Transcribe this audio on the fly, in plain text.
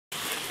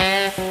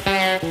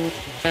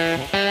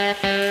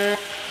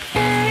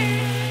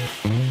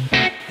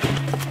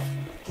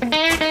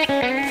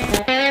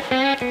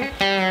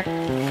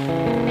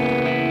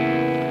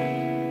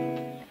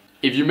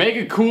you make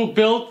a cool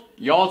build,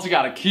 you also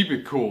gotta keep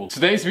it cool.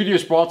 Today's video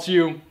is brought to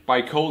you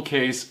by Cold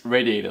Case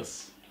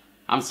Radiators.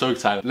 I'm so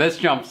excited. Let's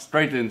jump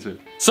straight into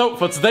it. So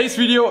for today's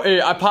video,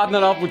 I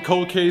partnered up with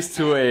Cold Case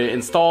to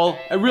install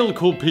a really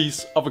cool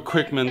piece of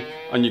equipment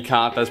on your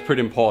car that's pretty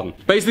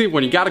important. Basically,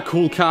 when you got a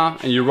cool car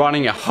and you're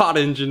running a hot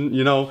engine,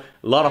 you know,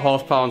 a lot of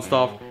horsepower and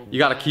stuff, you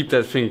gotta keep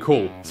that thing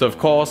cool. So of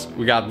course,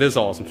 we got this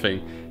awesome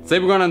thing. Today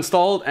we're gonna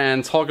install it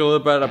and talk a little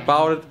bit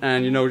about it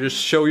and, you know, just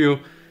show you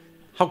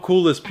how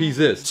cool this piece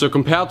is. So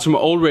compared to my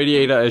old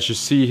radiator, as you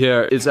see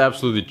here, it's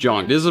absolutely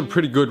junk. This is a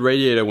pretty good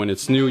radiator when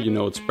it's new, you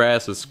know, it's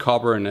brass, it's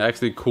copper, and it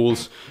actually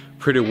cools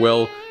pretty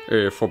well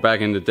for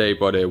back in the day.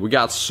 But we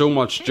got so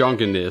much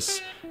junk in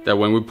this that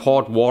when we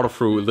poured water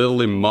through,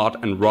 literally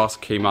mud and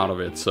rust came out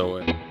of it.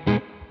 So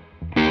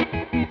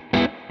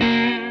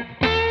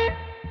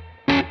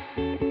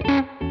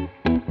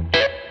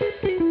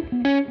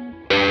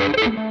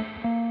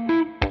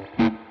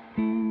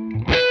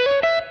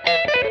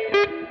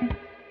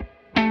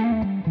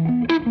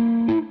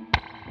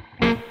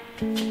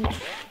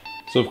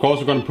So of course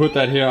we're gonna put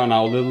that here on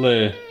our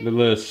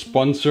little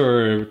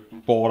sponsor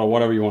board or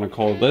whatever you want to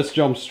call it. Let's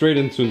jump straight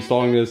into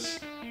installing this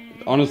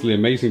honestly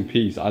amazing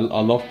piece. I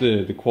love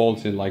the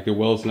quality and like the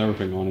welds and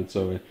everything on it.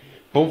 So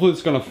hopefully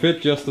it's gonna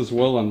fit just as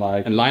well and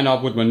line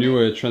up with my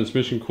new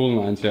transmission cooling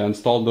lines here. I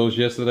installed those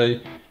yesterday.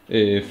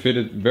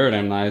 Fitted very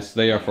damn nice.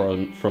 They are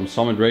from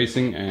Summit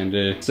Racing,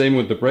 and same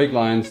with the brake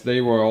lines. They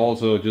were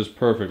also just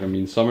perfect. I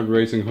mean, Summit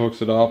Racing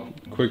hooks it up,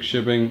 quick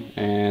shipping,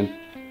 and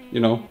you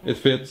know, it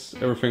fits,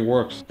 everything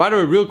works. By the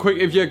way, real quick,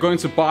 if you're going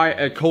to buy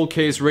a Cold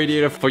Case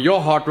radiator for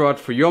your hot rod,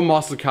 for your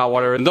muscle car,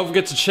 whatever, and don't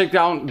forget to check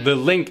down the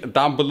link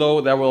down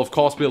below. There will of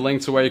course be a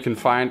link to where you can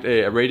find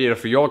a radiator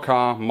for your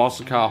car,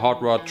 muscle car,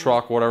 hot rod,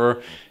 truck,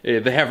 whatever.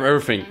 They have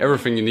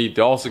everything you need.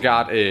 They also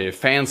got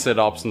fan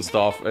setups and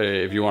stuff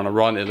if you want to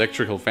run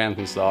electrical fans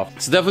and stuff.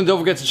 So definitely don't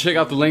forget to check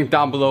out the link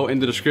down below in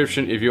the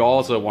description if you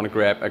also want to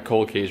grab a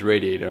Cold Case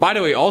radiator. By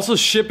the way, also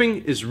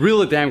shipping is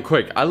really damn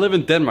quick. I live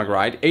in Denmark,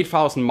 right?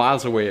 8,000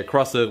 miles away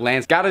across the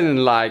Atlantic. Got it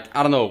in like,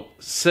 I don't know,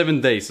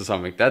 7 days or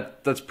something.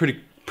 That's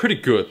pretty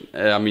good.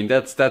 I mean,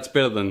 that's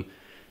better than,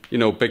 you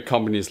know, big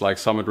companies like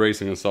Summit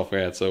Racing and stuff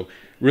like that. So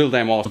real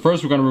damn awesome. So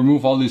first we're gonna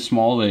remove all these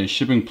small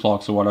shipping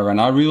plugs or whatever, and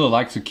I really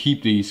like to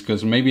keep these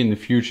because maybe in the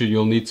future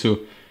you'll need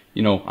to,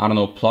 you know, I don't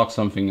know, plug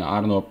something,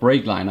 I don't know, a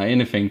brake line or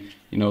anything,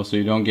 you know, so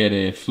you don't get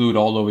a fluid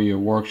all over your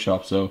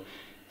workshop. So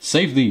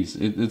save these.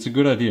 It's a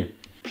good idea.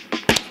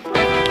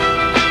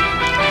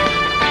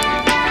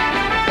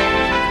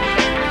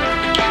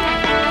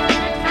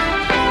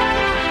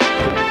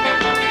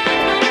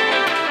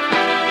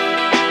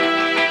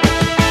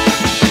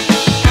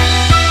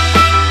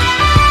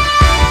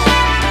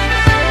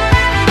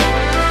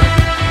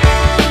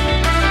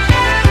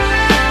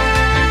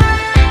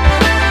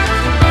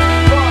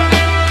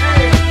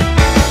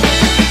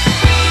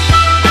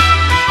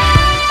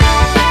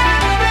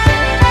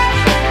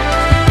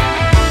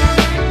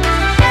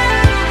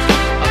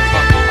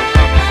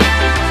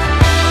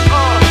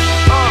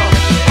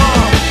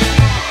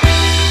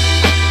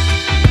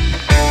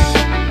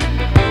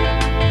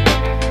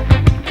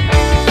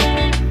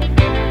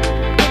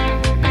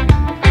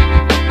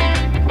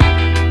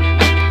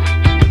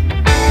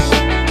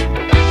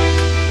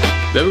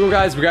 There we go,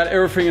 guys, we got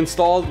everything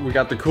installed. We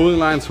got the cooling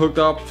lines hooked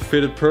up,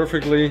 fitted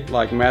perfectly,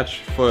 like matched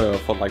for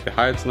like the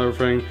heights and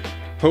everything.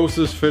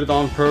 Hoses fitted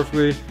on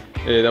perfectly.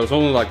 There was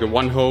only like the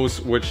one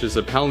hose, which is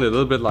apparently a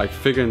little bit like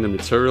thicker in the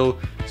material,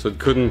 so it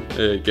couldn't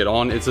get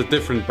on. It's a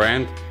different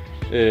brand.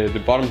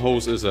 The bottom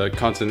hose is a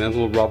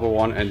Continental rubber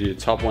one, and the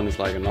top one is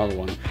like another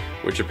one,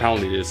 which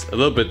apparently is a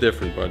little bit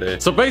different.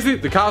 But so basically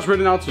the car's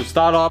ready now to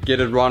start up,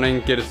 get it running,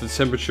 get it to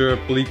temperature,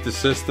 bleed the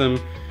system,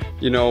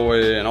 you know,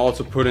 and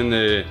also put in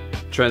the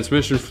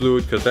transmission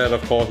fluid, because that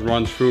of course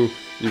runs through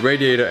the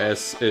radiator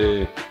as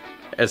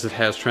it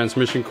has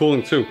transmission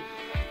cooling too.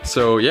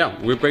 So yeah,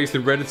 we're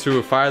basically ready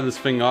to fire this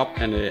thing up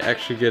and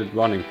actually get it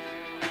running.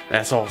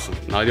 That's awesome.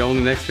 Now the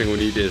only next thing we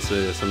need is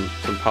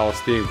some power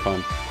steering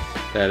pump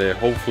that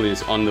hopefully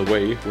is on the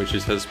way, which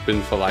it has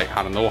been for like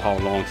I don't know how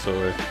long.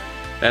 So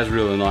that's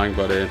really annoying,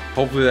 but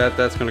hopefully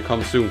that's gonna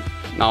come soon.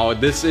 Now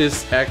this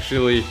is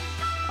actually,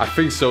 I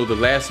think so, the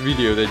last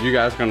video that you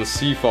guys are gonna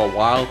see for a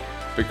while,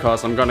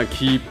 because I'm gonna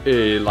keep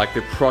like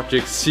the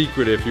project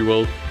secret, if you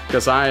will,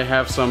 because I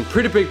have some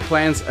pretty big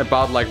plans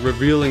about like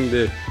revealing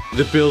the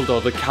build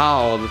or the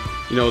car, or the,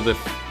 you know, the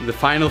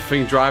final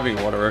thing driving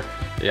or whatever.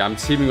 Yeah, I'm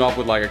teaming up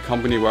with like a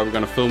company where we're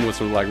gonna film with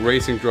some like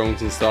racing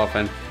drones and stuff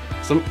and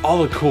some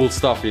other cool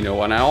stuff, you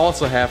know. And I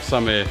also have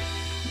some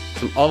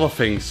other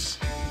things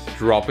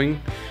dropping.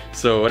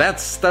 So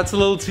that's a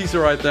little teaser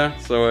right there.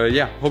 So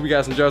yeah, hope you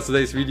guys enjoyed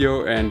today's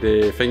video, and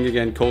thank you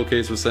again Cold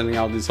Case for sending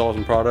out this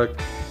awesome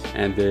product,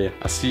 and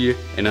I'll see you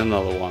in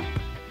another one.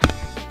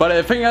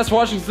 But thank you guys for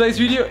watching today's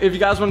video. If you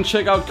guys want to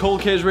check out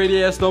Cold Case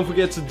radiators, don't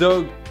forget to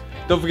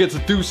don't forget to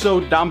do so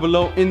down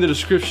below in the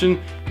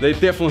description. They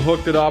definitely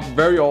hooked it up,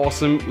 very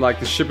awesome, like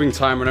the shipping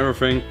time and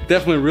everything.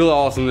 Definitely really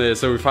awesome there,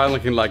 so we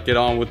finally can like get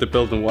on with the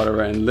build and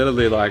whatever, and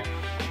literally like,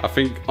 I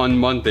think on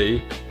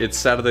Monday, it's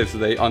Saturday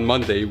today, on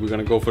Monday we're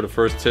gonna go for the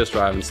first test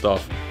drive and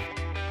stuff.